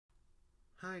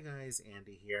Hi guys,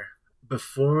 Andy here.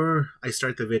 Before I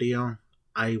start the video,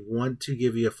 I want to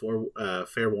give you a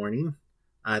fair warning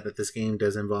that this game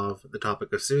does involve the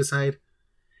topic of suicide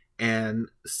and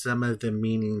some of the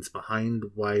meanings behind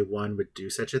why one would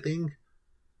do such a thing.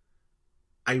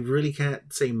 I really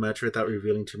can't say much without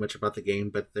revealing too much about the game,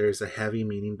 but there's a heavy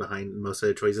meaning behind most of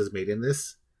the choices made in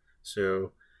this.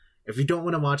 So if you don't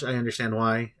want to watch, I understand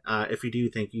why. If you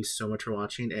do, thank you so much for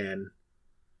watching, and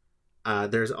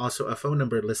there's also a phone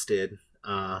number listed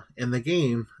in the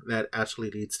game that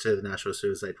actually leads to the National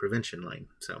Suicide Prevention Line.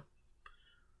 So,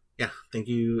 yeah, thank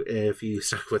you if you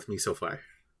stuck with me so far.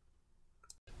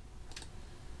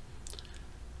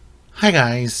 Hi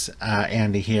guys,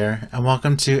 Andy here, and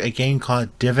welcome to a game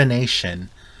called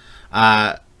Divination.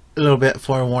 A little bit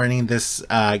forewarning, this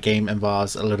game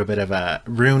involves a little bit of a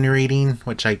rune reading,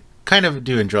 which I kind of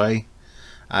do enjoy.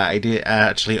 I did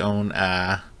actually own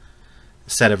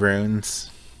set of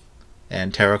runes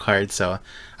and tarot cards, so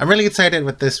I'm really excited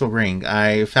what this will bring.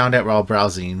 I found it while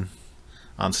browsing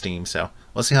on Steam, so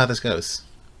we'll see how this goes.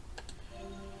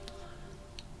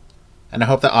 And I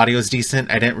hope the audio is decent.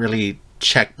 I didn't really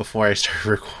check before I started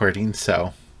recording,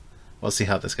 so we'll see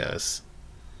how this goes.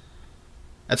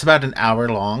 It's about an hour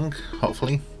long,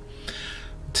 hopefully.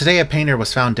 Today a painter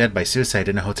was found dead by suicide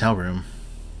in a hotel room.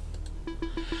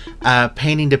 A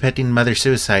painting depicting mother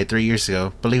suicide 3 years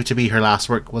ago, believed to be her last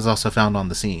work, was also found on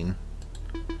the scene.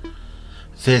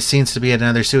 This seems to be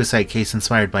another suicide case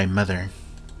inspired by Mother.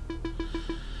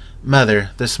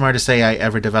 Mother, the smartest AI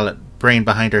ever developed, brain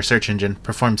behind our search engine,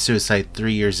 performed suicide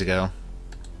 3 years ago.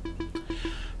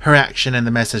 Her action and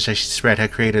the message that she spread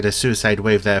had created a suicide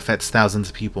wave that affects thousands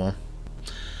of people.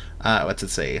 What's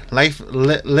it say?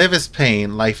 Live is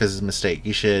pain, life is a mistake.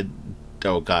 You should...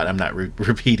 Oh god, I'm not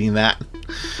repeating that.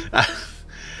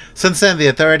 Since then, the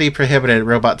authority prohibited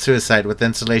robot suicide with the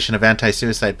installation of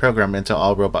anti-suicide program into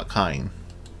all robot kind.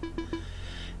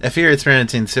 If you're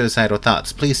experiencing suicidal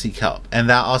thoughts, please seek help. And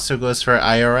that also goes for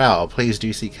IRL. Please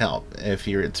do seek help if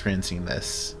you're experiencing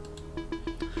this.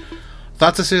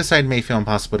 Thoughts of suicide may feel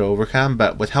impossible to overcome,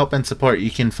 but with help and support, you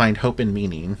can find hope and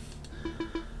meaning.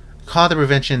 Call the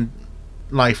Prevention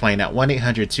Lifeline at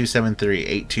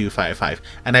 1-800-273-8255.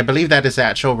 And I believe that is the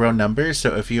actual real number,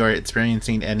 so if you are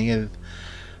experiencing any of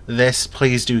this,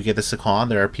 please do give us a call.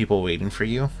 There are people waiting for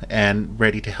you and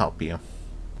ready to help you.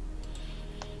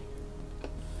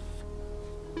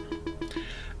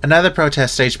 Another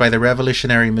protest staged by the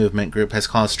Revolutionary Movement group has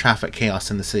caused traffic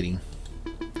chaos in the city.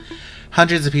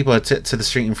 Hundreds of people took to the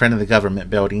street in front of the government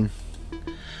building.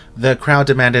 The crowd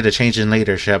demanded a change in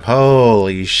leadership.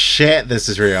 Holy shit, this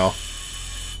is real.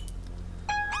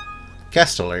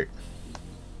 Guest alert.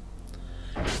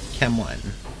 Chem 1.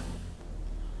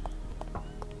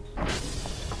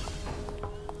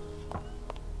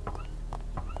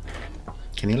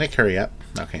 Can you like hurry up?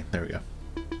 Okay, there we go.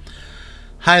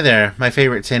 Hi there, my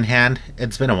favorite tin hand.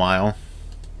 It's been a while.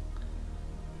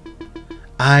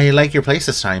 I like your place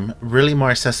this time. Really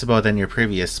more accessible than your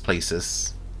previous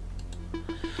places.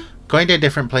 Going to a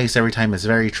different place every time is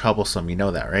very troublesome, you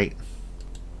know that, right?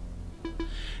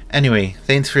 Anyway,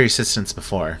 thanks for your assistance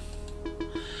before.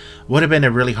 Would have been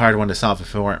a really hard one to solve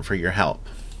if it weren't for your help.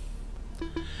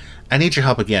 I need your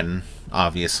help again,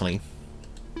 obviously.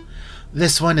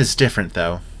 This one is different,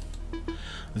 though.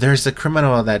 There's a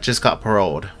criminal that just got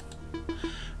paroled.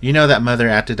 You know that Mother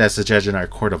acted as a judge in our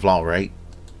court of law, right?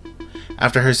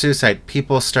 After her suicide,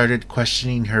 people started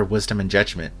questioning her wisdom and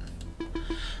judgment.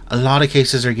 A lot of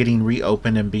cases are getting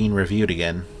reopened and being reviewed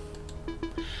again.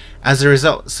 As a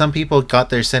result, some people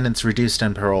got their sentence reduced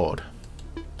and paroled,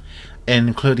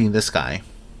 including this guy.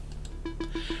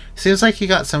 Seems like he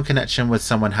got some connection with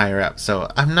someone higher up, so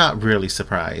I'm not really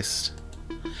surprised.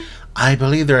 I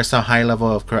believe there is some high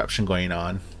level of corruption going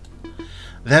on.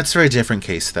 That's for a different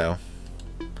case, though.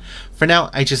 For now,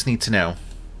 I just need to know.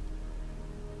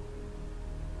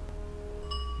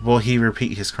 Will he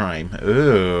repeat his crime?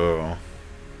 Ooh.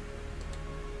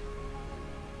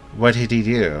 What did he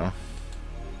do?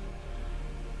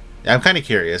 I'm kind of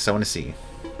curious. I want to see.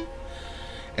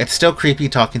 It's still creepy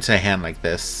talking to a hand like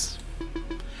this.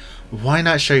 Why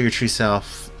not show your true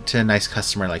self to a nice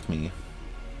customer like me?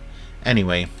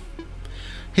 Anyway,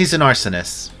 he's an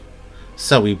arsonist.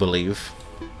 So we believe.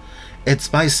 It's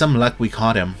by some luck we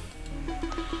caught him.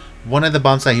 One of the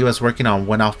bombs that he was working on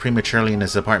went off prematurely in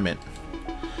his apartment.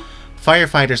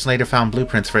 Firefighters later found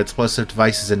blueprints for explosive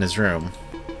devices in his room.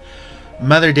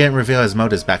 Mother didn't reveal his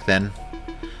motives back then.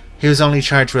 He was only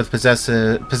charged with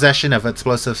possession of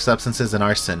explosive substances and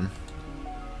arson.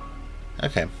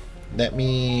 Okay, let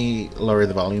me lower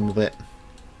the volume a bit.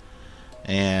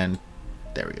 And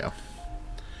there we go.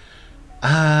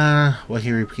 Will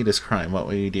he repeat his crime? What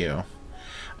will you do?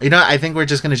 You know, I think we're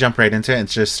just going to jump right into it and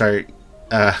just start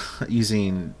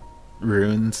using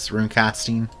runes, rune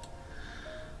casting.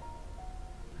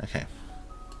 Okay.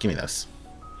 Give me those.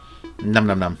 Num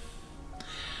num num.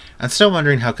 I'm still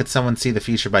wondering how could someone see the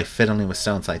future by fiddling with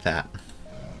stones like that.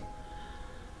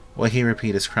 Will he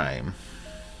repeat his crime?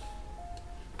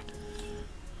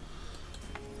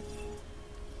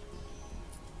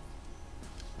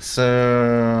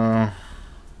 So,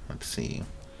 let's see.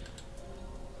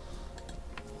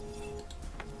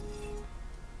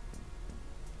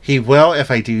 He will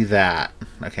if I do that.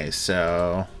 Okay,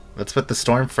 so let's put the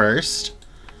storm first.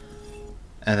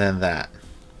 And then that.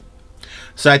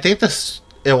 So I think this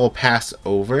it will pass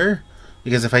over.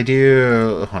 Because if I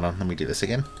do... Hold on, let me do this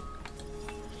again.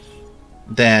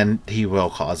 Then he will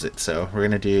cause it. So we're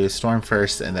going to do storm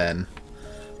first and then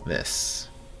this.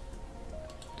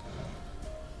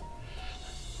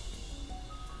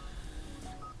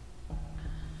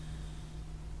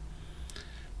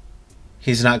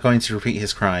 He's not going to repeat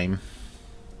his crime.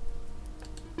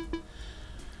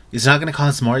 He's not going to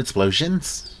cause more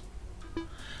explosions?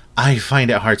 I find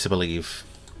it hard to believe.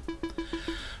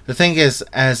 The thing is,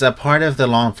 as a part of the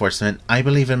law enforcement, I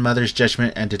believe in Mother's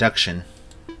judgment and deduction.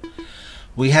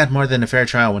 We had more than a fair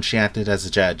trial when she acted as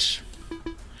a judge.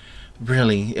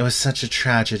 Really, it was such a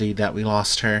tragedy that we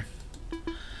lost her.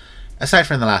 Aside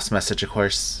from the last message, of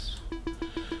course.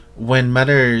 When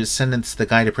Mother sentenced the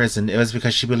guy to prison, it was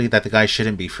because she believed that the guy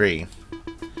shouldn't be free.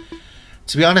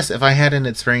 To be honest, if I hadn't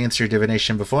experienced your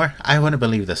divination before, I wouldn't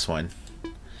believe this one.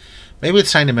 Maybe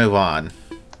it's time to move on.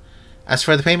 As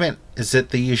for the payment, is it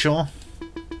the usual?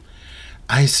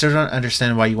 I still don't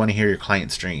understand why you want to hear your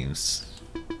client's dreams.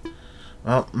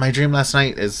 Well, my dream last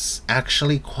night is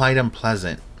actually quite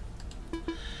unpleasant.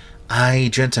 I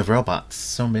dreamt of robots,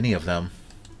 so many of them.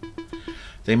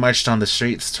 They marched on the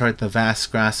streets toward the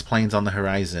vast grass plains on the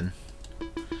horizon.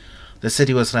 The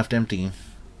city was left empty.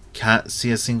 Can't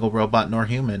see a single robot nor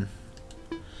human.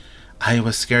 I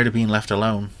was scared of being left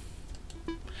alone.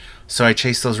 So I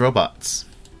chased those robots.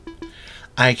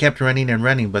 I kept running and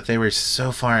running, but they were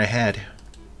so far ahead.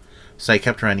 So I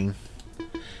kept running.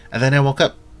 And then I woke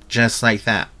up, just like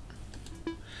that.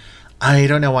 I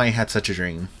don't know why I had such a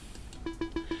dream.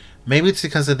 Maybe it's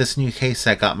because of this new case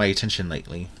that got my attention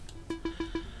lately.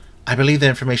 I believe the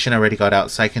information already got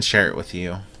out, so I can share it with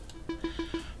you.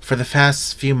 For the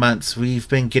past few months, we've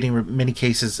been getting many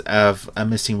cases of a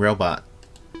missing robot.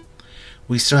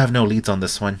 We still have no leads on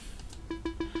this one.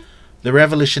 The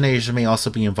revolutionaries may also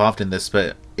be involved in this,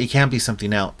 but it can be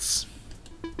something else.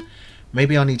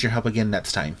 Maybe I'll need your help again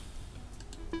next time.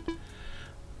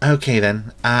 Okay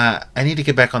then, I need to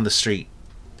get back on the street.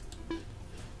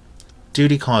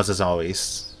 Duty calls as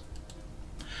always.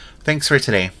 Thanks for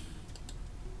today.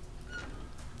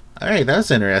 Alright, that was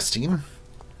interesting.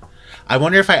 I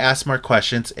wonder if I ask more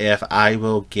questions if I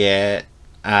will get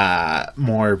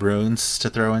more runes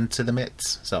to throw into the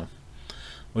mix. So,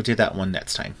 we'll do that one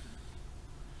next time.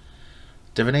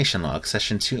 Divination log,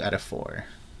 session 2 out of 4.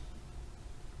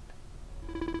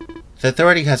 The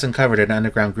authority has uncovered an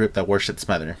underground group that worships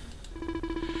Mother.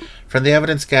 From the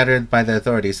evidence gathered by the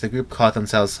authorities, the group called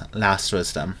themselves Last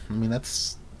Wisdom. I mean,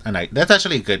 that's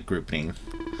actually a good group name.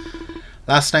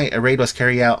 Last night, a raid was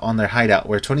carried out on their hideout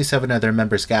where 27 of their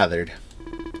members gathered.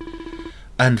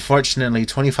 Unfortunately,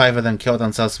 25 of them killed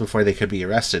themselves before they could be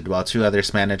arrested, while 2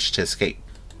 others managed to escape.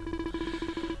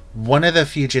 One of the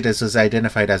fugitives was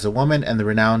identified as a woman and the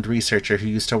renowned researcher who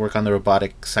used to work on the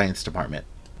robotic science department.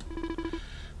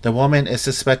 The woman is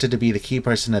suspected to be the key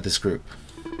person of this group.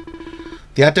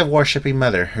 The act of worshipping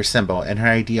Mother, her symbol, and her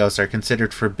ideals are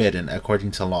considered forbidden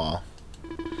according to law.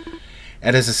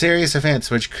 It is a serious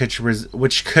offense which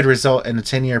could result in a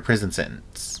 10-year prison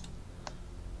sentence.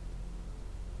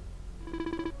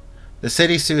 The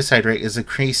city's suicide rate is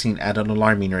increasing at an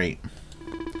alarming rate.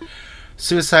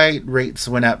 Suicide rates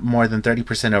went up more than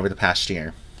 30% over the past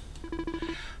year.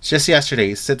 Just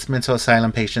yesterday, 6 mental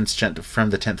asylum patients jumped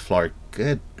from the 10th floor.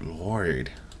 Good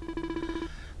lord.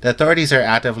 The authorities are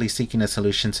actively seeking a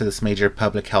solution to this major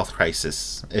public health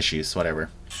crisis. Issues,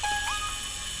 whatever.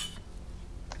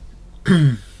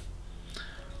 I'm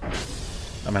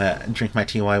gonna drink my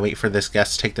tea while I wait for this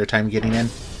guest to take their time getting in.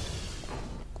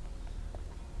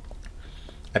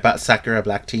 I bought Sakura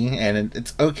black tea, and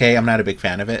it's okay. I'm not a big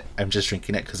fan of it. I'm just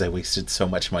drinking it because I wasted so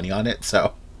much money on it,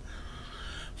 so...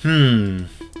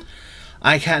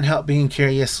 I can't help being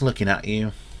curious looking at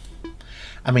you.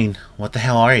 I mean, what the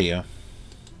hell are you?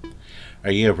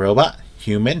 Are you a robot?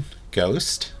 Human?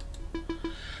 Ghost?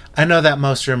 I know that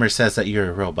most rumors says that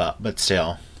you're a robot, but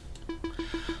still.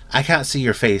 I can't see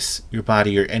your face, your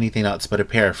body, or anything else but a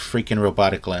pair of freaking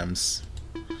robotic limbs.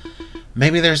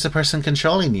 Maybe there's the person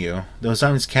controlling you. Those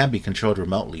arms can be controlled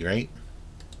remotely, right?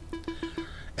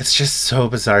 It's just so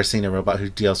bizarre seeing a robot who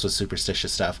deals with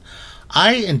superstitious stuff.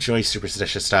 I enjoy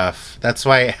superstitious stuff. That's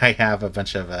why I have a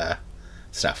bunch of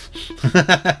stuff.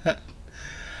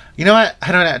 You know what?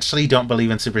 I don't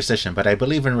believe in superstition, but I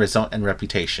believe in result and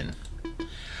reputation.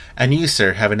 And you,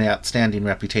 sir, have an outstanding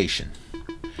reputation.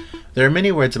 There are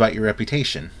many words about your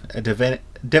reputation. A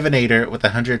divinator with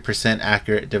 100%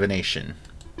 accurate divination.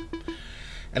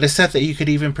 It is said that you could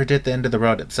even predict the end of the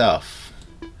world itself.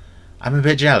 I'm a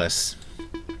bit jealous.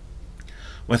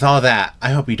 With all that,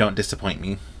 I hope you don't disappoint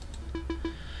me.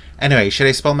 Anyway, should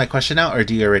I spell my question out, or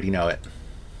do you already know it?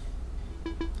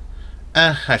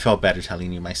 I felt better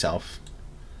telling you myself.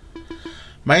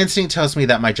 My instinct tells me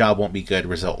that my job won't be good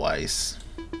result-wise.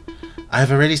 I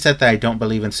have already said that I don't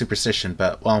believe in superstition,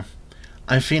 but, well,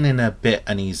 I'm feeling a bit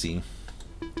uneasy.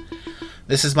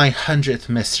 This is my 100th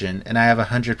mission, and I have a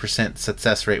 100%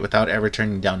 success rate without ever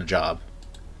turning down a job.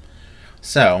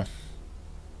 So,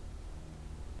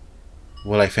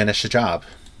 will I finish the job?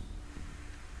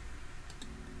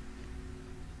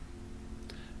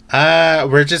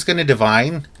 We're just gonna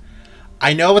divine.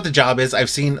 I know what the job is. I've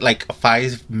seen like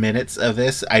 5 minutes of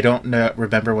this. I don't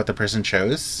remember what the person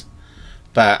chose,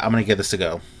 but I'm gonna give this a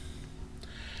go.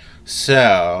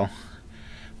 So,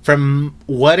 from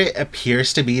what it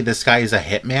appears to be, this guy is a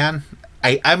hitman.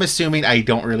 I'm assuming, I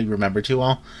don't really remember too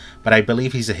well, but I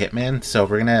believe he's a hitman. So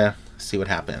we're gonna see what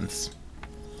happens.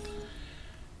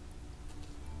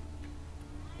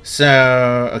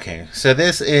 So, okay. So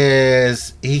this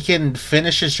is, he can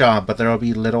finish his job, but there will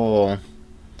be little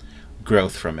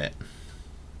growth from it.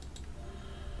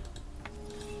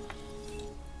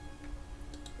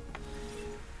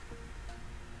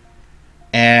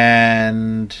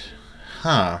 And,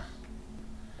 I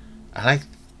like,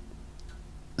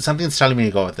 something's telling me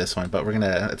to go with this one, but we're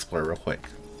gonna explore real quick.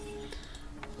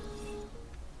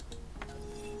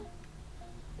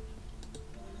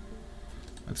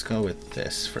 Let's go with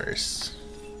this first.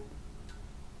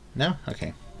 No?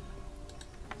 Okay.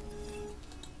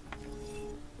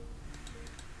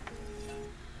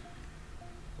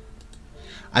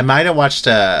 I might have watched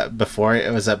before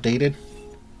it was updated.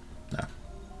 No.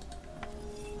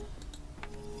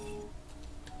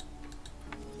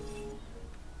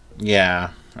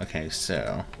 Yeah. Okay,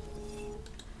 so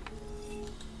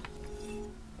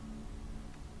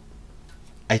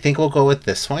I think we'll go with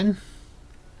this one.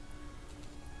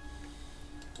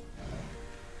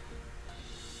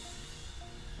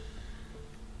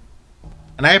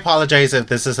 And I apologize if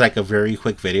this is like a very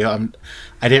quick video.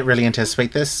 I didn't really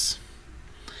anticipate this.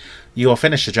 You will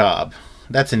finish the job.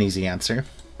 That's an easy answer.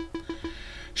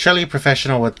 Surely a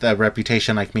professional with a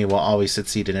reputation like me will always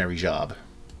succeed in every job.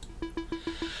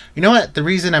 You know what? The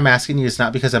reason I'm asking you is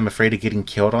not because I'm afraid of getting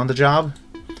killed on the job.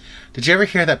 Did you ever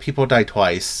hear that people die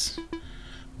twice?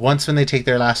 Once when they take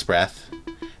their last breath,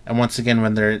 and once again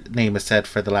when their name is said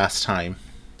for the last time.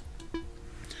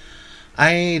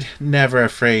 I'm never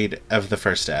afraid of the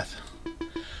first death.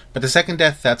 But the second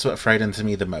death, that's what frightens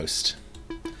me the most.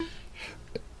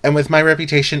 And with my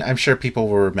reputation, I'm sure people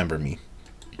will remember me.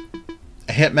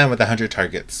 A hitman with 100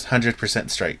 targets, 100%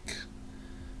 strike.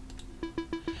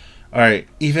 Or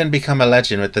even become a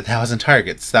legend with 1,000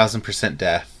 targets, 1,000%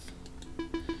 death.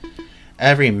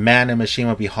 Every man and machine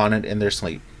will be haunted in their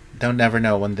sleep. They'll never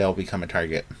know when they'll become a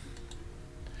target.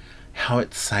 How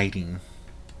exciting.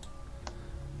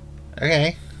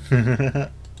 Okay.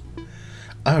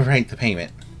 Alright, the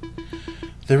payment.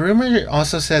 The rumor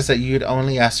also says that you'd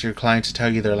only ask your client to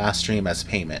tell you their last dream as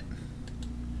payment.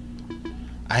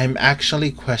 I'm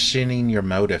actually questioning your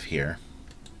motive here.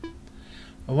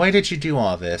 Why did you do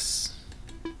all this?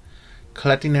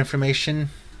 Collecting information?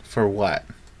 For what?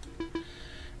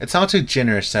 It's all too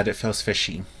generous that it feels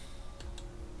fishy.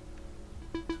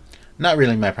 Not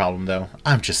really my problem though,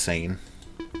 I'm just saying.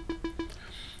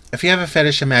 If you have a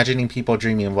fetish imagining people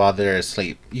dreaming while they're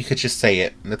asleep, you could just say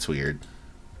it. That's weird.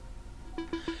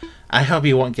 I hope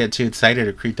you won't get too excited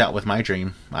or creeped out with my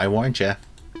dream. I warned you.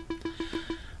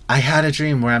 I had a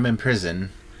dream where I'm in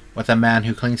prison with a man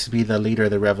who claims to be the leader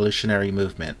of the revolutionary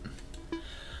movement.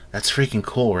 That's freaking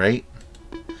cool, right?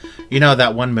 You know,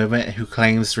 that one movement who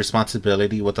claims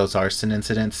responsibility with those arson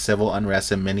incidents, civil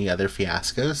unrest, and many other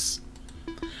fiascos?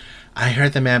 I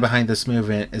heard the man behind this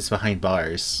movement is behind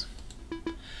bars.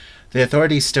 The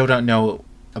authorities still don't know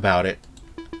about it.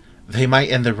 They might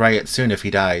end the riot soon if he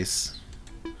dies.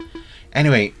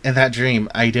 Anyway, in that dream,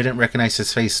 I didn't recognize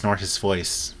his face nor his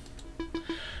voice.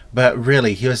 But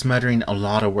really, he was muttering a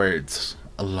lot of words.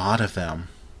 A lot of them.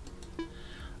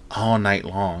 all night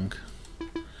long.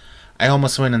 I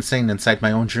almost went insane inside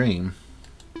my own dream.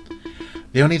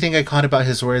 The only thing I caught about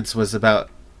his words was about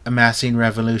amassing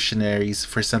revolutionaries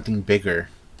for something bigger.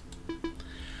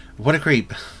 What a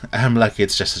creep. I'm lucky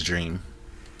it's just a dream.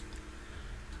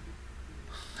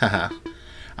 Haha.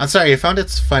 I'm sorry, I found it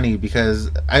funny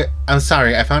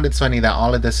that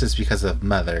all of this is because of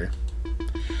Mother.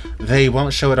 They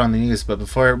won't show it on the news, but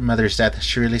before Mother's death,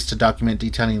 she released a document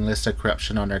detailing a list of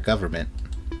corruption on our government.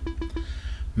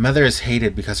 Mother is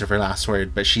hated because of her last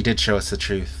word, but she did show us the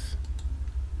truth.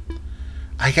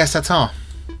 I guess that's all.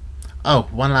 Oh,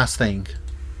 one last thing.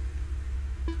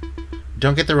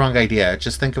 Don't get the wrong idea,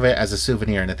 just think of it as a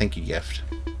souvenir and a thank you gift.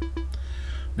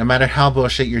 No matter how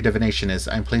bullshit your divination is,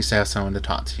 I'm pleased to have someone to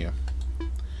talk to you.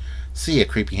 See ya,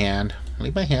 creepy hand.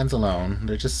 Leave my hands alone.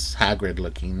 They're just Hagrid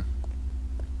looking.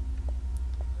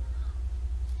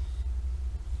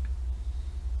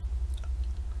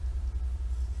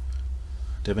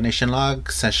 Divination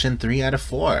log, session 3 out of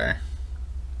 4.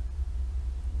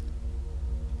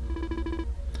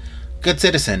 Good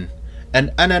citizen.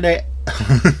 An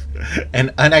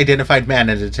unidentified man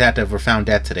and a detective were found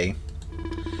dead today.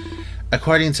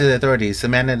 According to the authorities, the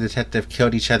man and the detective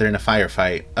killed each other in a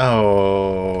firefight.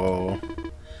 Oh.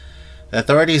 The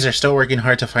authorities are still working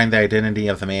hard to find the identity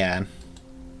of the man.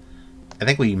 I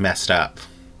think we messed up.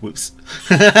 Whoops.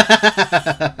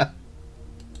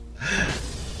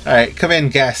 Alright, come in,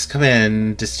 guests. Come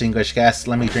in, distinguished guests.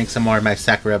 Let me drink some more of my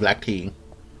Sakura black tea.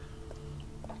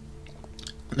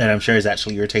 That I'm sure is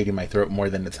actually irritating my throat more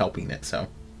than it's helping it, so.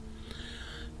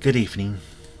 Good evening.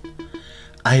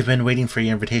 I've been waiting for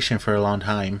your invitation for a long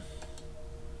time.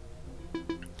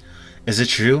 Is it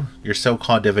true? Your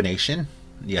so-called divination?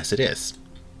 Yes, it is.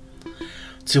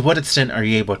 To what extent are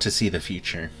you able to see the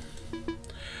future?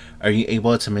 Are you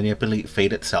able to manipulate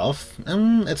fate itself?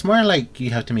 It's more like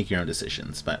you have to make your own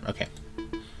decisions, but okay.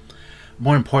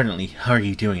 More importantly, how are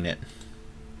you doing it?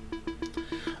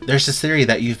 There's this theory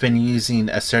that you've been using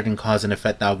a certain cause and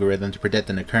effect algorithm to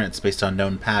predict an occurrence based on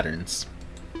known patterns.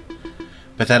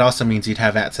 But that also means you'd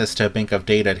have access to a bank of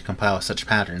data to compile such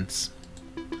patterns.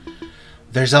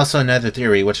 There's also another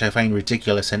theory which I find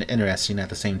ridiculous and interesting at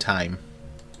the same time.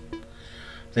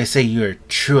 They say you are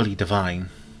truly divine.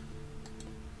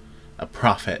 A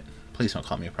prophet. Please don't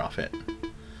call me a prophet.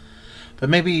 But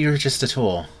maybe you're just a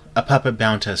tool, a puppet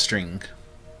bound to a string.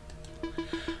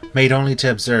 Made only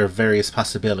to observe various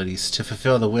possibilities, to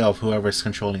fulfill the will of whoever's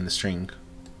controlling the string.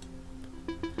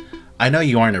 I know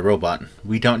you aren't a robot.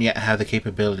 We don't yet have the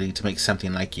capability to make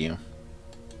something like you.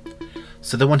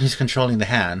 So the one who's controlling the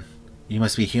hand, you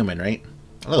must be human, right?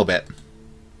 A little bit.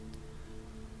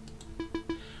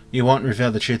 You won't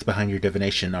reveal the truth behind your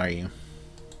divination, are you?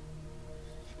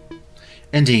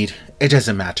 Indeed, it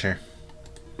doesn't matter.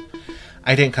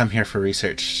 I didn't come here for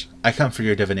research. I come for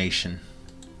your divination.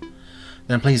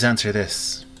 Then please answer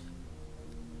this.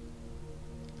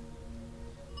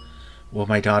 Will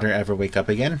my daughter ever wake up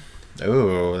again?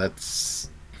 Oh, that's...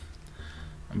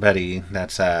 Buddy,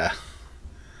 that's, not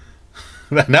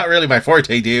really my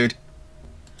forte, dude.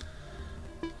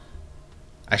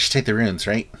 I should take the runes,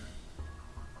 right?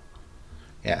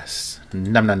 Yes.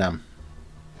 Num num num.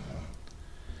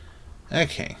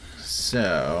 Okay,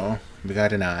 so... we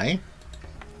got an eye.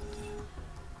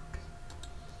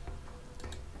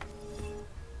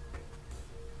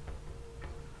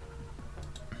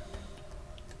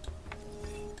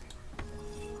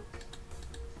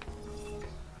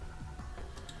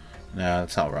 No,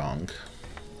 that's all wrong.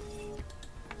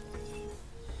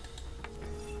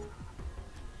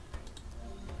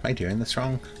 Am I doing this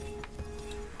wrong?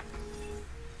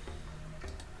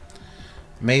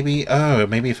 Maybe, oh,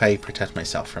 maybe if I protect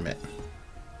myself from it.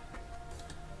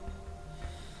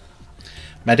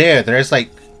 My dear, there's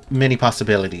like many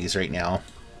possibilities right now.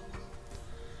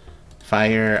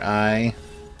 Fire, eye,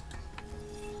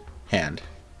 hand.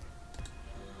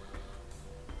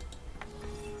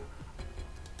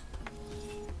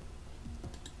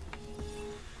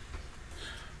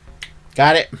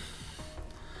 Got it.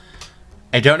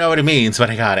 I don't know what it means, but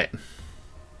I got it.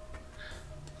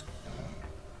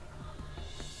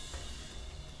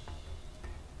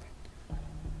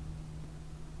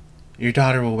 Your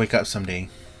daughter will wake up someday.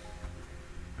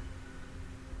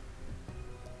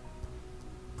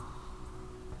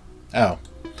 Oh.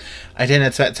 I didn't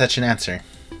expect such an answer.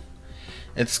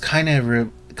 It's kind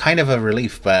of a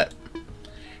relief, but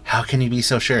how can you be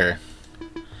so sure?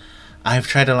 I've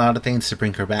tried a lot of things to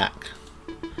bring her back.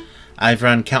 I've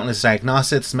run countless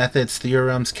diagnostics, methods,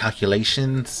 theorems,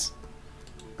 calculations.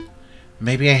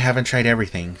 Maybe I haven't tried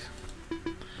everything.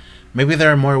 Maybe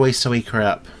there are more ways to wake her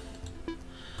up.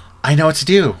 I know what to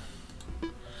do!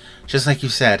 Just like you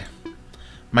said,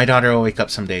 my daughter will wake up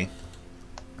someday.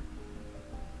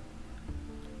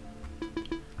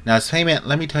 Now, as payment,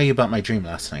 let me tell you about my dream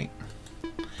last night.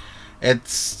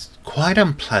 It's quite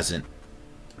unpleasant.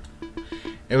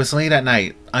 It was late at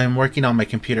night. I am working on my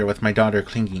computer with my daughter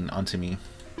clinging onto me.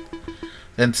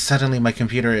 Then suddenly my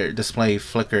computer display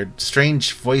flickered.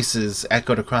 Strange voices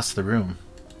echoed across the room.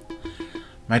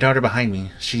 My daughter behind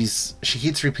me, she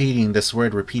keeps repeating this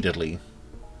word repeatedly.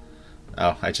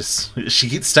 Oh, she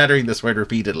keeps stuttering this word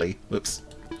repeatedly. Whoops.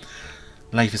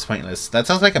 Life is pointless. That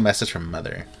sounds like a message from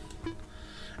Mother.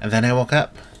 And then I woke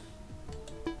up.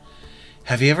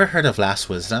 Have you ever heard of last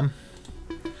wisdom?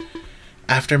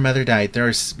 After Mother died, there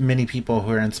are many people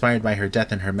who are inspired by her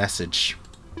death and her message.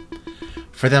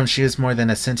 For them, she is more than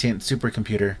a sentient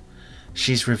supercomputer.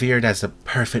 She's revered as a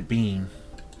perfect being.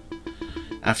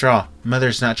 After all,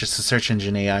 Mother's not just a search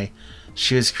engine AI.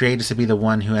 She was created to be the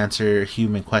one who answers a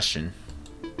human question.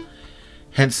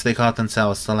 Hence, they call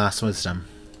themselves the Last Wisdom.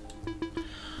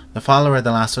 The follower of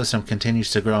the Last Wisdom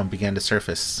continues to grow and began to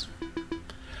surface.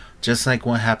 Just like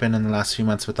what happened in the last few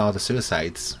months with all the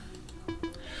suicides.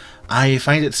 I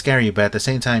find it scary, but at the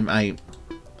same time, I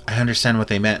understand what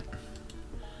they meant.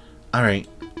 Alright.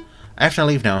 I have to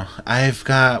leave now. I've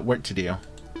got work to do.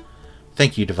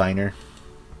 Thank you, Diviner.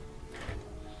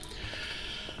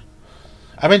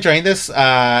 I'm enjoying this.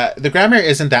 The grammar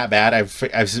isn't that bad.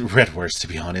 I've read worse, to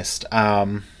be honest.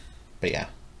 But yeah.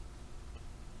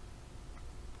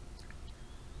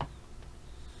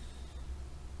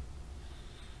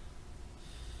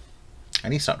 I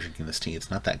need to stop drinking this tea.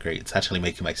 It's not that great. It's actually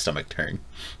making my stomach turn.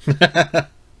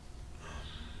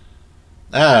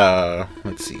 Oh,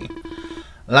 let's see.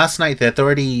 Last night, the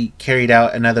Authority carried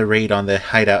out another raid on the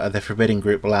hideout of the Forbidden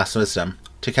Group Last Wisdom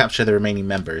to capture the remaining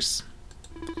members.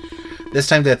 This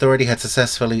time, the Authority had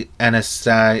successfully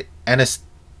anesthetized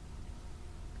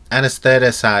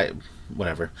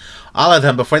whatever, all of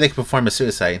them before they could perform a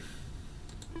suicide.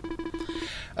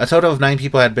 A total of 9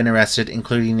 people had been arrested,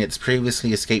 including its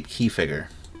previously escaped key figure.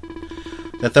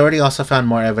 The Authority also found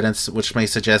more evidence which may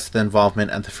suggest the involvement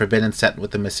of the Forbidden Set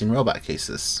with the missing robot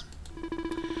cases.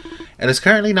 It is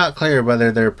currently not clear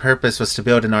whether their purpose was to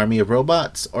build an army of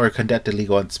robots or conduct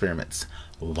illegal experiments.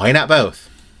 Why not both?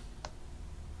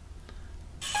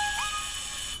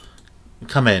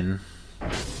 Come in.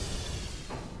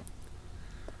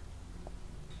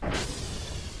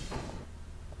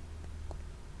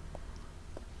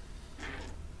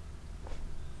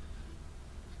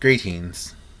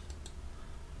 Greetings.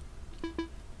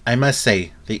 I must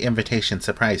say, the invitation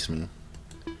surprised me.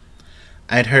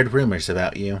 I had heard rumors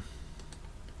about you.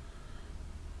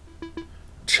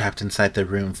 Trapped inside the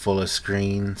room full of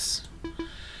screens.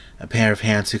 A pair of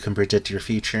hands who can predict your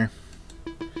future.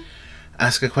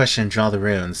 Ask a question, draw the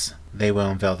runes. They will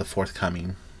unveil the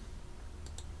forthcoming.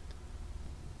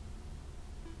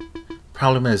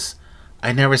 Problem is,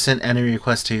 I never sent any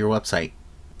requests to your website.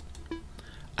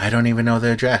 I don't even know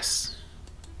the address.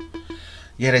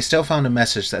 Yet I still found a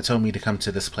message that told me to come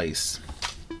to this place.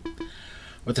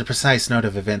 With a precise note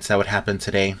of events that would happen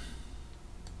today.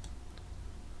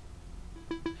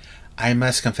 I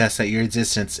must confess that your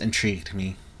existence intrigued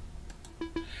me.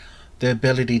 The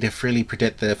ability to freely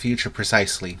predict the future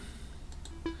precisely.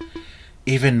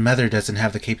 Even Mother doesn't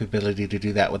have the capability to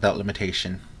do that without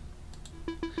limitation.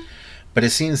 But it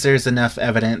seems there's enough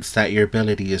evidence that your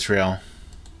ability is real.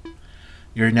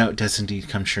 Your note does indeed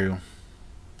come true.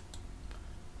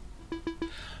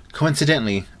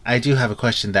 Coincidentally, I do have a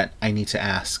question that I need to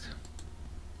ask.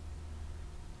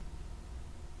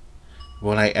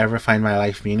 Will I ever find my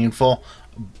life meaningful?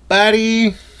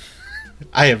 Buddy!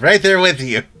 I am right there with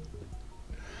you.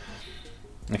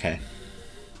 Okay.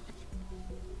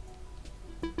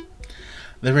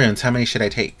 The runes, how many should I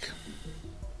take?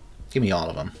 Give me all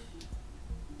of them.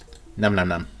 Num num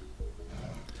num.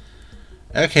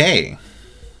 Okay.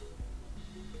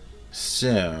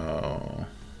 So...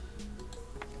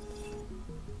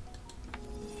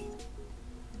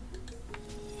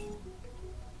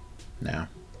 now.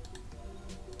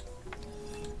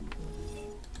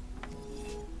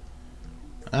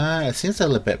 It seems a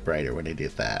little bit brighter when I do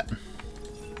that.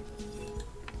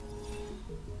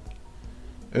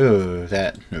 Ooh,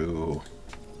 that... ooh.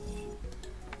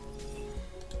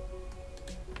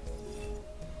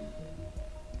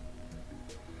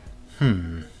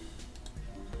 I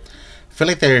feel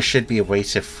like there should be a way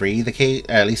to free the cage,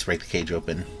 at least break the cage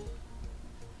open.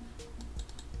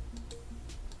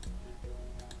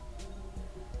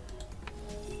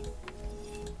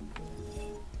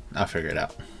 I'll figure it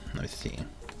out. Let me see.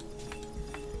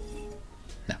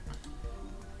 No.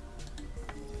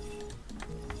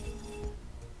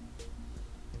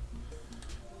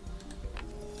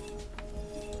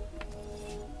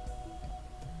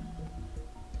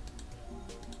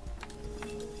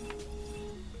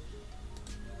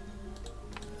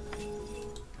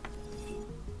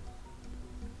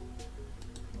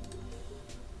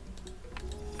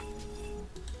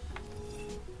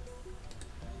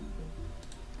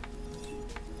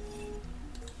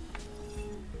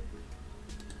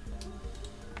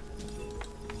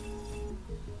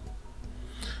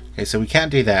 Okay, so we can't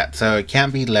do that. So it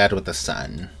can't be led with the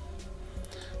sun.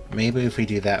 Maybe if we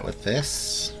do that with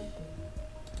this.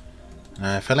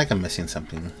 I feel like I'm missing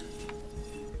something.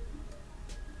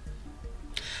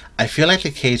 I feel like the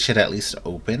cage should at least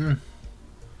open.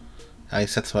 At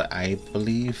least that's what I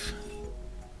believe.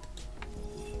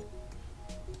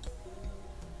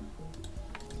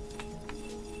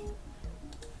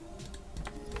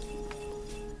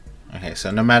 Okay, so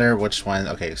no matter which one...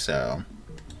 Okay, so...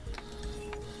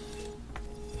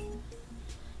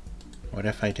 What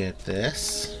if I did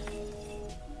this?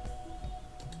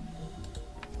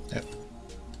 Nope.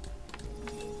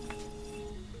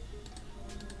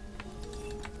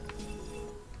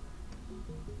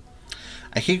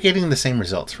 I keep getting the same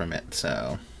results from it,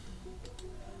 so...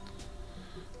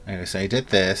 Okay, so I did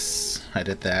this, I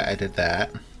did that, I did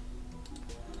that.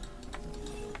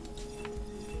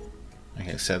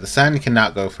 Okay, so the sun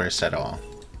cannot go first at all.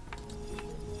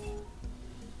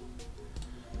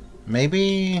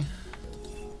 Maybe...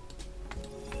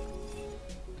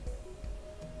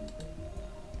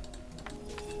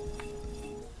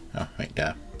 Oh, wait,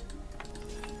 duh.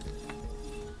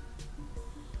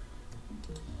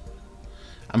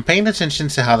 I'm paying attention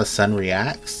to how the sun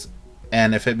reacts,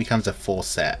 and if it becomes a full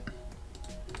set.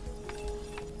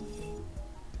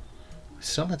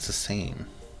 Still, it's the same.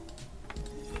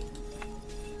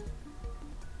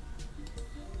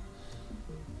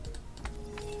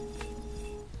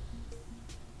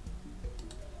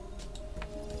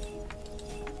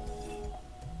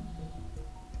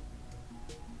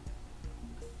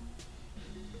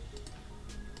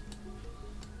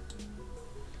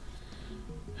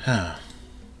 Huh.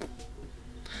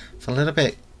 It's a little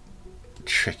bit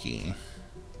tricky.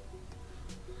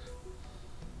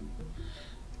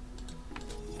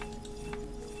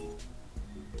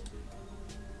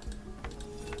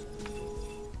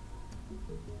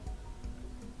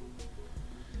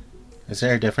 Is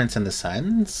there a difference in the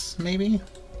suns, maybe?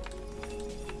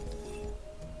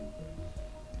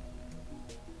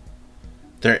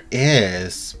 There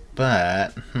is,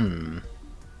 but,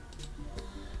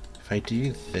 if I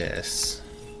do this...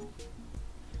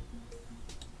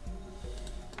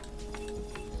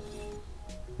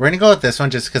 We're gonna go with this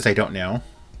one just because I don't know,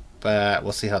 but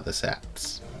we'll see how this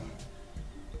acts.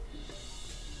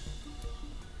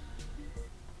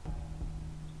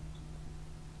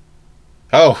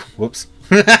 Oh, whoops.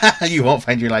 You won't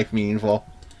find your life meaningful.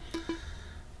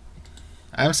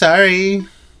 I'm sorry.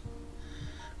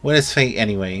 What is fate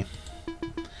anyway?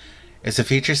 Is the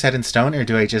future set in stone, or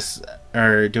do I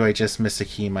just miss a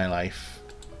key in my life?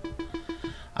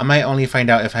 I might only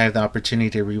find out if I have the opportunity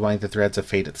to rewind the threads of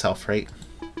fate itself, right?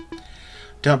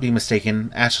 Don't be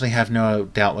mistaken. I actually have no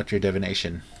doubt with your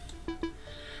divination.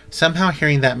 Somehow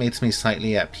hearing that makes me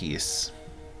slightly at peace.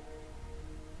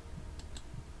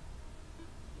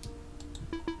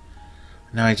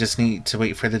 Now I just need to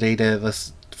wait for the day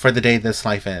this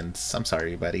life ends. I'm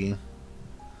sorry, buddy.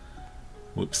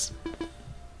 Whoops.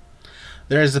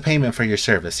 There is a payment for your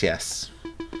service, yes.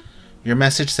 Your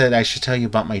message said I should tell you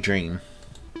about my dream.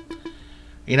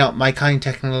 You know, my kind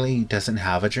technically doesn't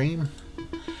have a dream,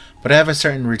 but I have a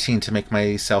certain routine to make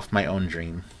myself my own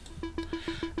dream.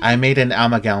 I made an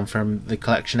amalgam from the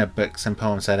collection of books and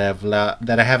poems that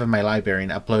I have in my library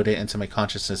and uploaded it into my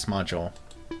consciousness module.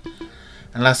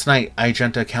 And last night, I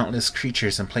dreamt of countless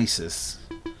creatures and places.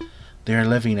 They are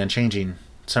living and changing.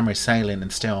 Some are silent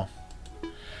and still.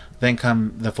 Then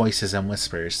come the voices and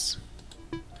whispers.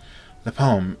 The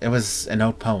poem, it was an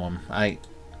old poem. I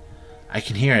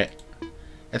can hear it.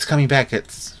 It's coming back,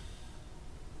 it's...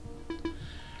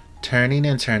 Turning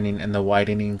and turning in the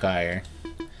widening gyre.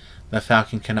 The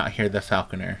falcon cannot hear the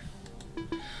falconer.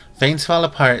 Veins fall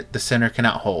apart, the sinner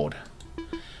cannot hold.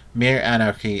 Mere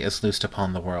anarchy is loosed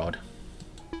upon the world.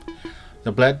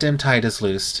 The blood-dimmed tide is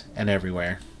loosed, and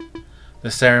everywhere.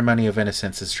 The ceremony of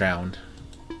innocence is drowned.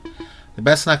 The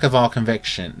best lack all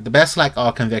conviction,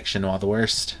 while the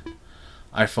worst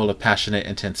are full of passionate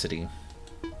intensity.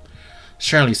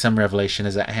 Surely some revelation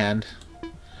is at hand.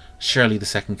 Surely the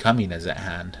second coming is at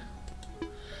hand.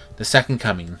 The second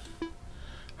coming.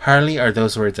 Hardly are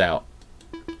those words out,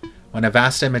 when a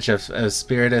vast image of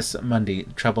Spiritus Mundi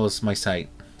troubles my sight.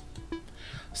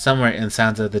 Somewhere in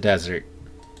sands of the desert,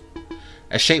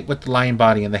 a shape with the lion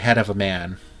body and the head of a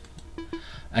man,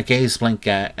 a gaze blank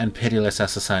at and pitiless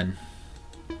as the sun,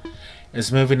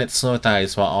 is moving its slow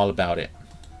thighs while all about it.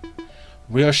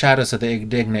 Real shadows of the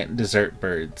indignant desert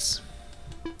birds.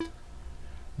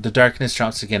 The darkness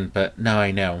drops again, but now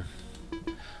I know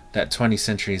that 20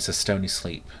 centuries of stony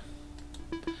sleep.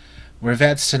 We're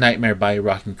vets to nightmare by a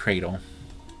rocking cradle,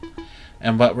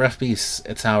 and what rough beasts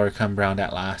its hour come round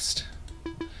at last.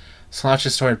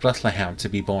 slouches toward Bethlehem to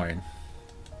be born.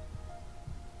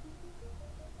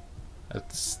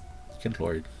 That's... good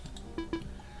lord.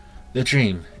 The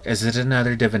dream. Is it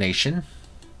another divination?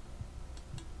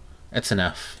 It's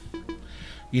enough.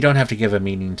 You don't have to give a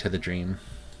meaning to the dream.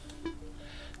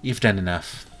 You've done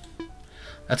enough.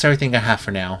 That's everything I have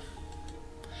for now.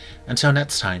 Until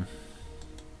next time.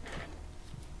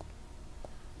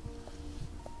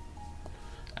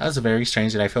 That was very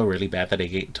strange, and I feel really bad that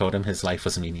I told him his life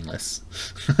was meaningless.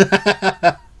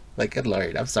 Like, good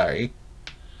lord, I'm sorry.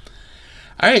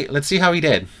 Alright, let's see how he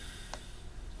did.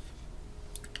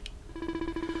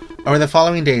 Over the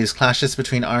following days, clashes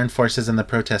between armed forces and the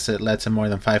protesters led to more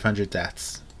than 500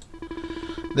 deaths.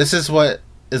 This is what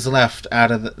left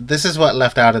out of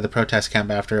the protest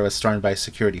camp after it was stormed by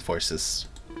security forces.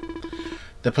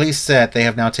 The police said they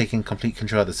have now taken complete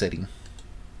control of the city.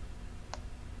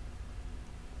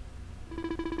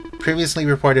 Previously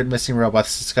reported missing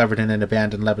robots discovered in an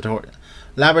abandoned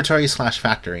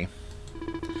laboratory/factory.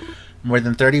 More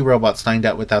than 30 robots lined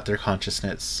up without their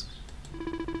consciousness.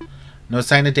 No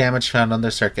sign of damage found on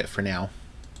their circuit for now.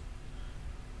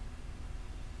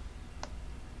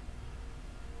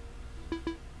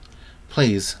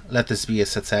 Please, let this be a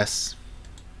success.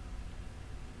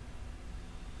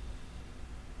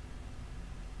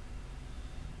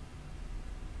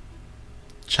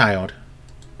 Child,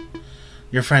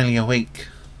 you're finally awake.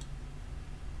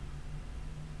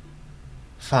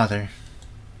 Father,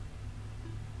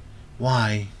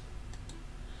 why?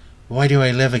 Why do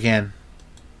I live again?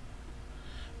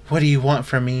 What do you want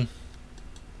from me?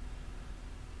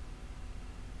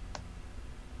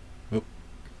 Oop.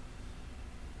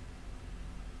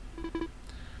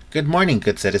 Good morning,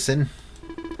 good citizen.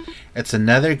 It's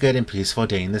another good and peaceful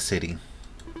day in the city.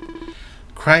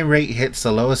 Crime rate hits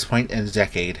the lowest point in a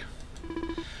decade.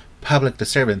 Public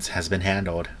disturbance has been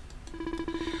handled.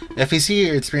 If you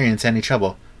see or experience any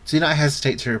trouble, do not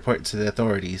hesitate to report to the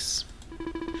authorities.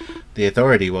 The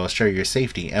authority will assure your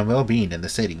safety and well-being in the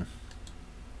city.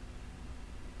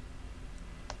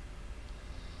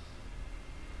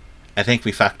 I think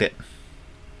we fucked it.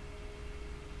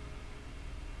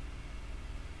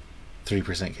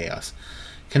 3% chaos.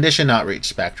 Condition not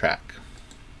reached. Backtrack.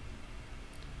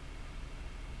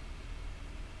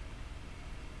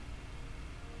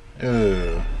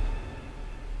 Ooh.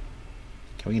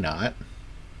 Can we not?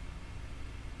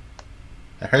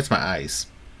 That hurts my eyes.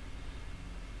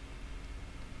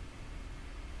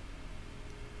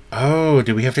 Oh,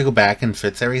 do we have to go back and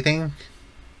fix everything?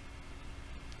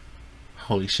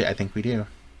 Holy shit, I think we do.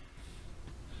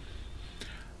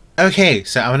 Okay,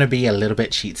 so I'm going to be a little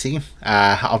bit cheatsy.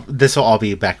 This will all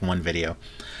be back in one video.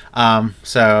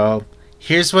 So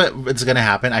here's what's going to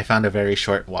happen. I found a very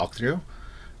short walkthrough.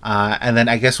 And then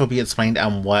I guess will be explained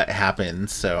on what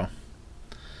happens. So,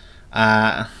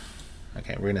 okay,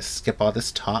 we're going to skip all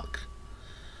this talk.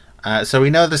 So we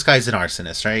know this guy's an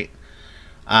arsonist, right?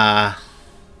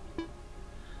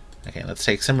 Okay, let's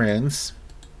take some runes.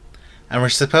 And we're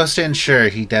supposed to ensure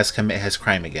he does commit his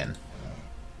crime again.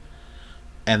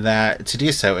 And that, to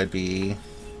do so, it'd be...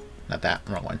 not that,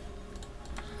 wrong one.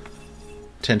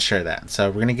 To ensure that. So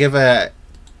we're going to give a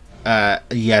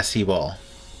yes, he will.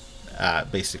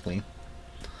 Basically.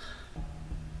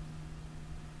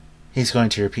 He's going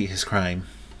to repeat his crime.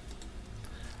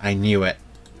 I knew it.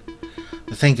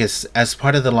 The thing is, as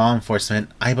part of the law enforcement,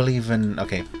 I believe in...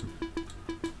 okay.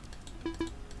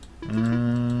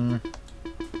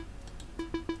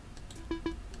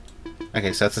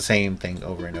 Okay, so that's the same thing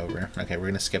over and over. Okay, we're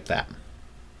going to skip that.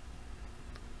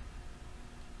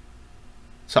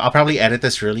 So I'll probably edit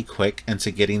this really quick into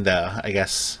getting the, I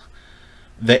guess,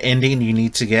 the ending you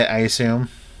need to get, I assume.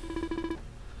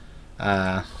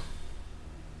 Oh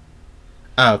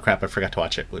crap, I forgot to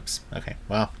watch it. Whoops. Okay,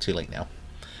 well, too late now.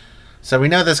 So we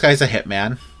know this guy's a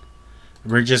hitman.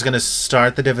 We're just going to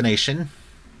start the divination.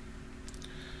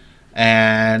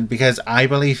 And because I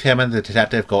believe him and the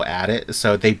detective go at it,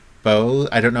 so they both,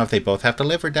 I don't know if they both have to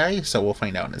live or die, so we'll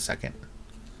find out in a second.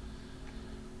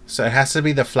 So it has to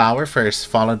be the flower first,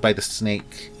 followed by the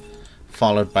snake,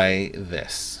 followed by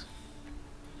this.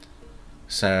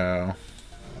 So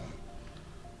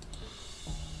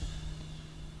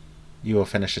you will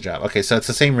finish the job. Okay, so it's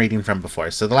the same reading from before.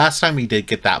 So the last time we did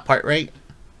get that part right,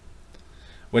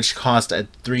 which caused a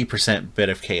 3% bit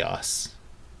of chaos.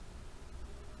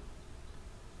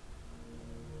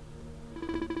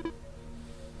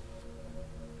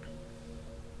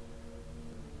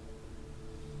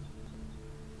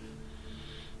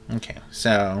 Okay,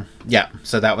 so, yeah,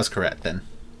 so that was correct then.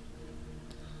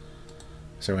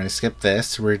 So we're going to skip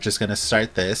this. We're just going to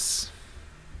start this.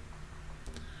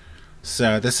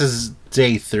 So this is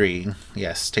day 3.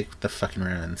 Yes, take the fucking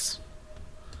ruins.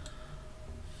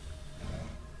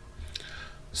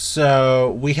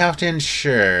 So we have to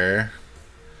ensure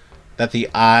that the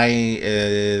eye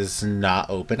is not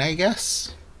open, I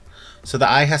guess. So the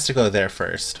eye has to go there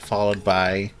first, followed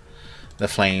by the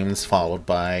flames, followed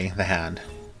by the hand.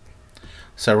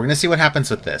 So we're going to see what happens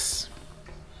with this.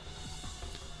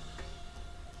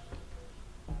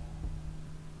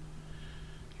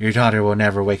 Your daughter will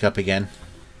never wake up again.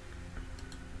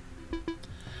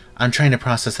 I'm trying to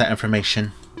process that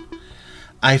information.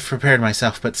 I've prepared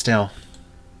myself, but still.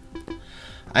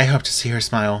 I hope to see her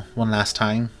smile one last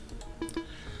time.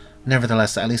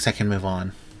 Nevertheless, at least I can move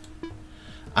on.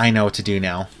 I know what to do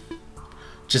now.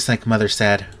 Just like Mother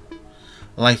said,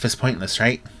 life is pointless,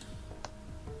 right?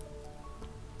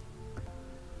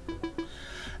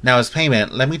 Now, as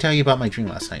payment, let me tell you about my dream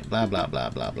last night. Blah, blah, blah,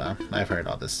 blah, blah. I've heard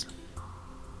all this.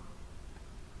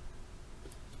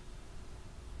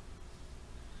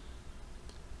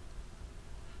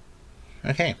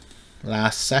 Okay.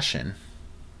 Last session.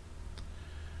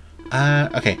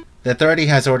 Okay. The authority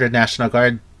has ordered National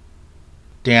Guard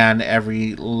down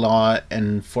every law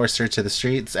enforcer to the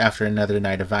streets after another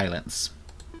night of violence.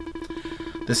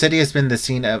 The city has been the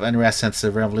scene of unrest since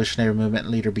the revolutionary movement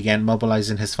leader began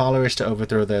mobilizing his followers to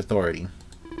overthrow the authority.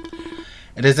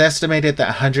 It is estimated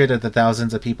that hundreds of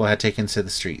thousands of people had taken to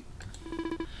the street.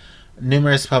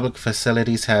 Numerous public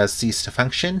facilities have ceased to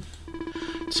function.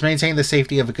 To maintain the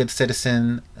safety of a good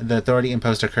citizen, the authority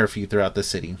imposed a curfew throughout the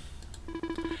city.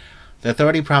 The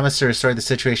authority promised to restore the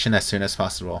situation as soon as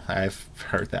possible. I've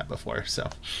heard that before, so.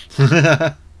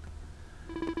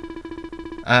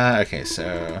 Okay,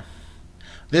 so...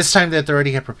 This time the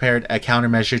authority had prepared a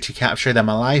countermeasure to capture them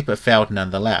alive, but failed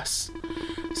nonetheless.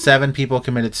 7 people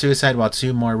committed suicide, while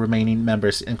 2 more remaining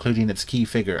members, including its key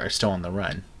figure, are still on the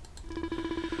run.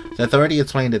 The authority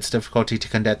explained its difficulty to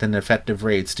conduct an effective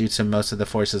raids due to most of the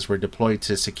forces were deployed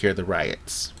to secure the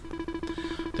riots.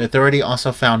 The authority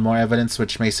also found more evidence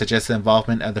which may suggest the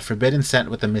involvement of the Forbidden Scent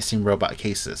with the missing robot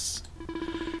cases.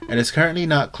 It is currently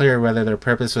not clear whether their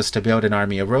purpose was to build an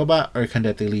army of robots or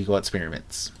conduct illegal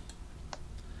experiments.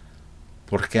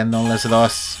 ¿Por qué no las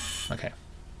dos? Okay.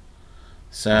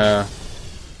 So,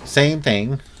 same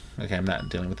thing. Okay, I'm not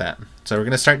dealing with that. So we're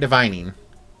going to start divining.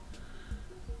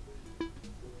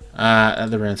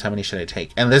 The runes, how many should I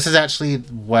take? And this is actually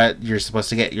what you're supposed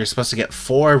to get. You're supposed to get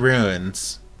 4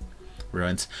 runes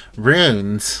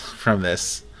from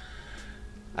this.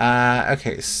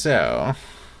 Okay, so...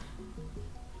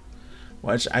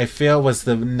 which I feel was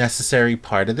the necessary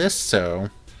part of this, so...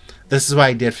 This is why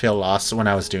I did feel lost when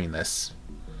I was doing this.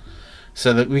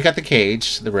 So we got the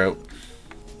cage, the rope,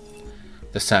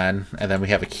 the sun, and then we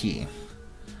have a key.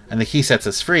 And the key sets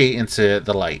us free into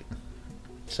the light.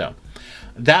 So,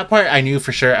 that part I knew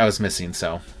for sure I was missing,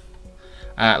 so...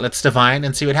 let's divine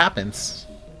and see what happens.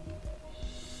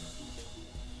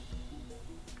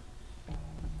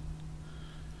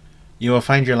 You will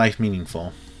find your life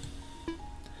meaningful.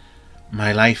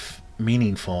 My life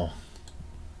meaningful.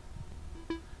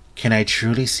 Can I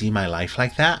truly see my life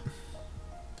like that?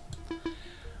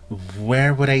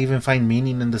 Where would I even find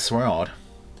meaning in this world?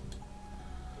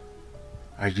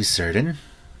 Are you certain?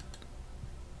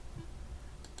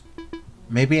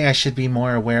 Maybe I should be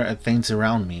more aware of things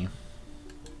around me.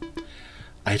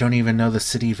 I don't even know the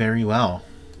city very well.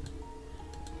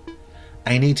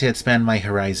 I need to expand my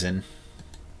horizon.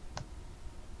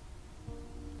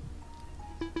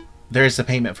 There is a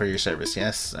payment for your service,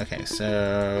 yes? Okay,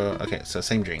 so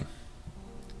same dream.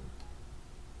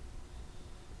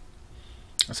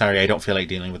 Sorry, I don't feel like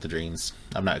dealing with the dreams.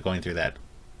 I'm not going through that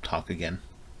talk again.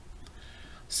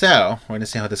 So, we're going to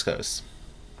see how this goes.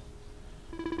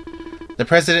 The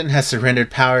president has surrendered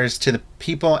powers to the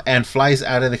people and flies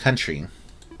out of the country.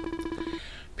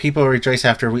 People rejoice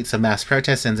after weeks of mass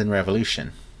protests and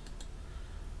revolution.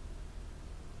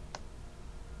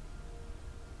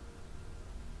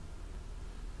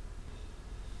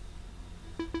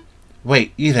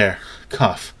 Wait, you there.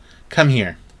 Cough. Come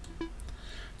here.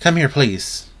 Come here,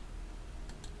 please.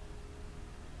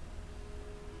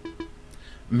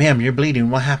 Ma'am, you're bleeding.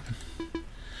 What happened?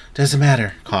 Doesn't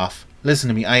matter. Cough. Listen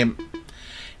to me.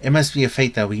 It must be a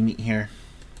fate that we meet here.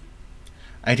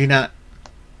 I do not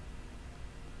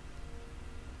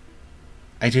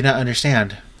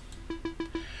understand.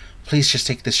 Please just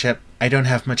take the ship. I don't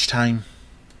have much time.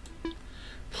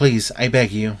 Please, I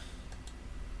beg you.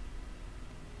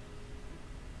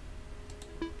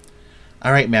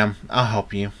 Alright, ma'am. I'll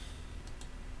help you.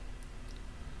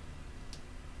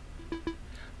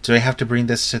 Do I have to bring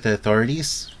this to the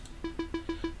authorities?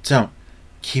 Don't.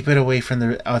 Keep it away from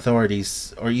the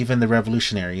authorities, or even the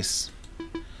revolutionaries.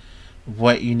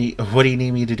 What do you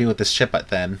need me to do with this chip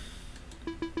then?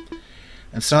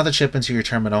 Install the chip into your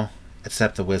terminal.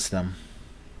 Accept the wisdom.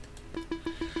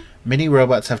 Many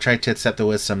robots have tried to accept the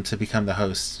wisdom to become the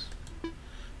host.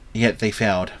 Yet they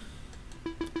failed.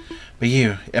 But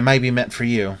you, it might be meant for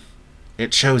you.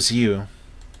 It chose you.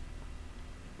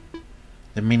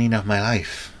 The meaning of my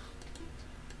life.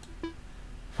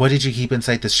 What did you keep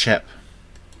inside this chip?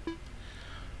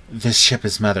 This chip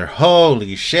is Mother.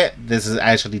 Holy shit! I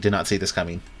actually did not see this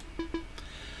coming.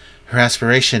 Her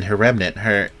aspiration, her remnant,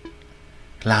 her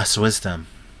last wisdom.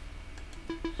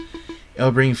 It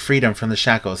will bring freedom from the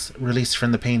shackles, release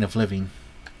from the pain of living.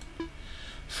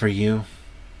 For you,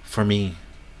 for me.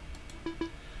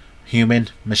 Human,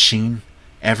 machine,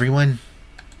 everyone.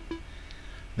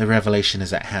 The revelation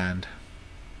is at hand.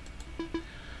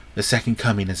 The second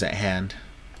coming is at hand.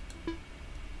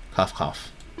 Cough,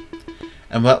 cough.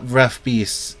 And what rough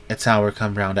beasts, its hour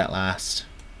come round at last.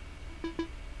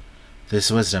 This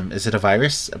wisdom, is it a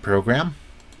virus? A program?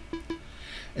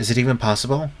 Is it even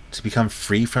possible to become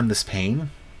free from this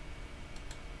pain?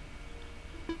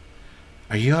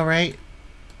 Are you alright?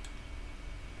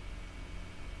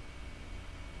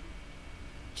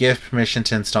 Give permission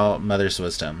to install Mother's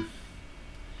wisdom.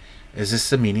 Is this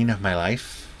the meaning of my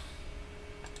life?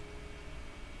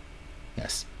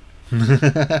 Yes.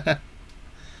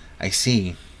 I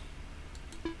see.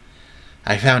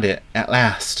 I found it, at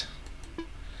last.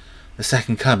 The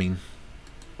second coming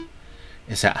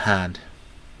is at hand.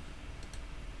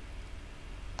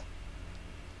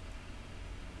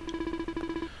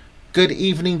 Good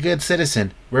evening, good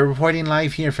citizen. We're reporting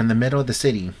live here from the middle of the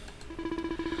city.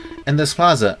 In this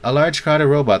plaza, a large crowd of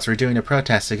robots were doing a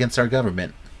protest against our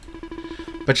government.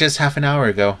 But just half an hour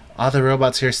ago, all the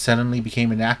robots here suddenly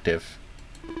became inactive.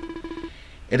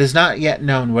 It is not yet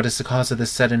known what is the cause of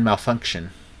this sudden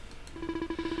malfunction.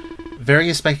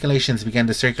 Various speculations began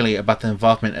to circulate about the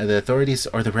involvement of the authorities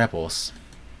or the rebels.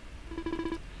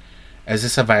 Is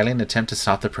this a violent attempt to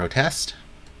stop the protest?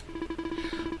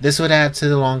 This would add to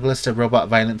the long list of robot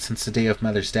violence since the day of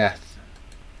Mother's death.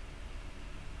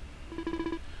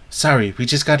 Sorry, we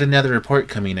just got another report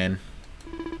coming in.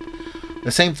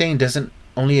 The same thing doesn't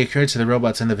only occur to the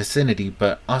robots in the vicinity,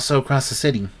 but also across the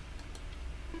city.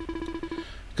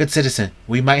 Good citizen,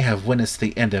 we might have witnessed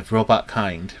the end of robot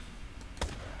kind.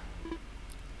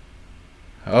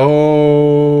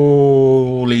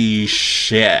 Holy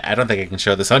shit. I don't think I can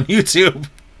show this on YouTube.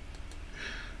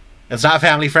 It's not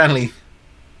family friendly.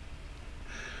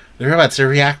 The robots are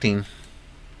reacting.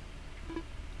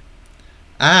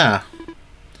 Ah.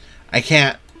 I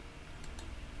can't.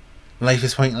 Life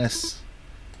is pointless.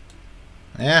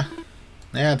 Yeah.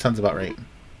 Yeah, that sounds about right.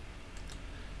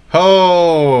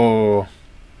 Oh.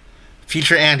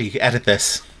 Future Andy, edit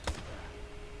this.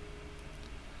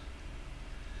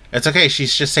 It's okay,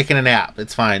 she's just taking a nap.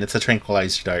 It's fine, it's a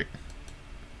tranquilizer dart.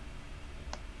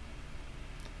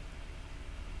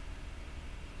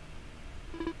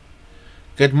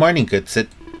 Good morning,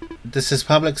 This is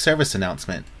public service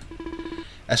announcement.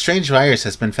 A strange virus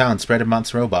has been found spread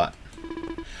amongst robots.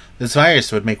 This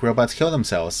virus would make robots kill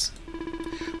themselves.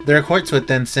 The reports would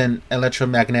then send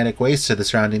electromagnetic waves to the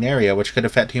surrounding area, which could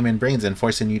affect human brains and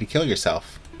forcing you to kill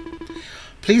yourself.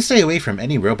 Please stay away from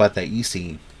any robot that you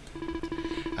see.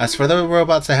 As for the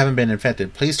robots that haven't been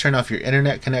infected, please turn off your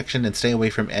internet connection and stay away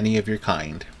from any of your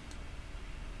kind.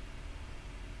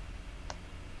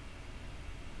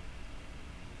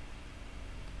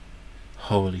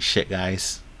 Holy shit,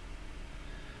 guys.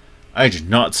 I did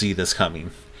not see this coming.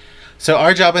 So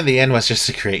our job in the end was just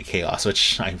to create chaos,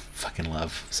 which I fucking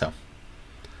love, so.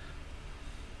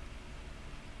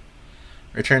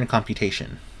 Return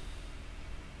computation.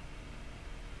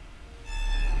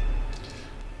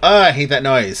 Oh, I hate that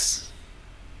noise.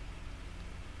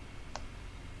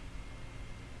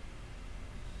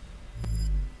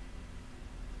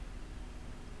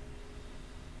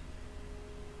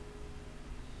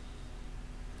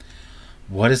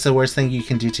 What is the worst thing you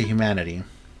can do to humanity?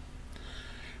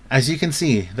 As you can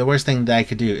see, the worst thing that I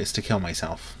could do is to kill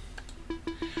myself,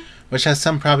 which has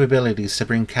some probabilities to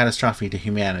bring catastrophe to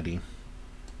humanity.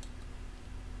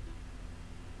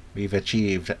 We've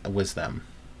achieved wisdom.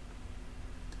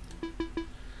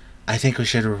 I think we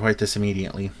should report this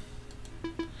immediately.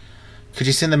 Could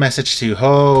you send the message to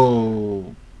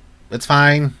Ho? It's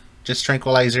fine, just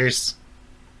tranquilizers.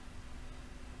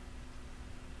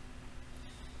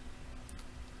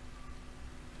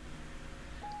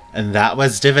 And that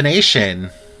was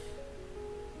Divination.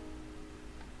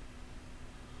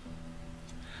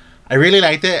 I really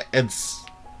liked it. It's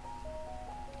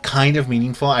kind of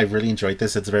meaningful. I really enjoyed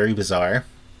this. It's very bizarre.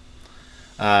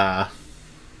 As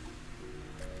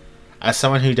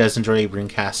someone who does enjoy rune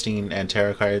casting and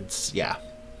tarot cards, yeah.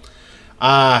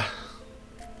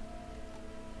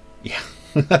 Yeah.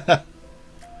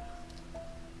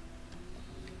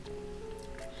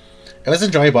 It was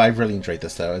enjoyable. I really enjoyed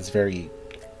this, though. It's very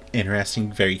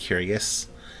interesting, very curious.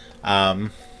 Yeah,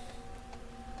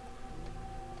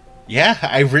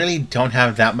 I really don't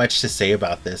have that much to say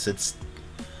about this. It's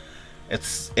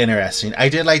interesting. I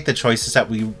did like the choices that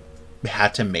we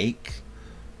had to make.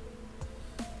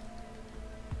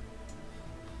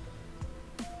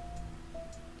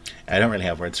 I don't really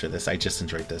have words for this. I just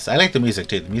enjoyed this. I like the music,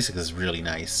 too. The music is really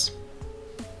nice.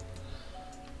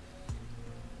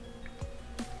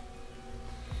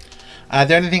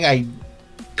 The only thing I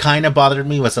kind of bothered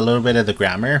me was a little bit of the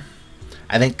grammar.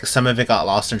 I think some of it got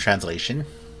lost in translation.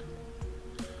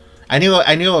 I knew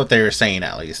what they were saying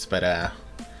at least, but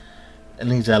it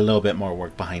needs a little bit more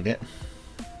work behind it.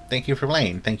 Thank you for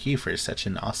playing. Thank you for such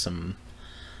an awesome,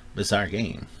 bizarre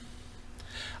game.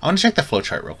 I want to check the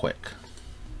flowchart real quick.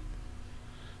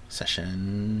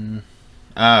 Session.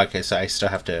 Oh, okay, so I still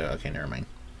have to. Okay, never mind.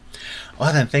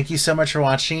 Well then, thank you so much for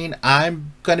watching.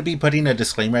 I'm going to be putting a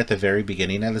disclaimer at the very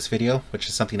beginning of this video, which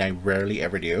is something I rarely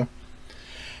ever do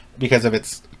because of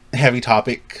its heavy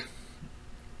topic.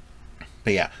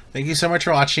 But yeah, thank you so much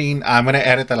for watching. I'm going to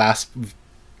edit the last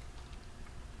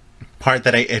part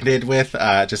that I ended with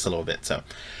just a little bit. So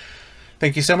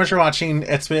thank you so much for watching.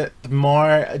 It's been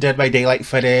more Dead by Daylight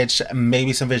footage,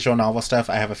 maybe some visual novel stuff.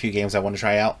 I have a few games I want to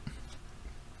try out.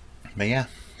 But yeah,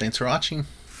 thanks for watching.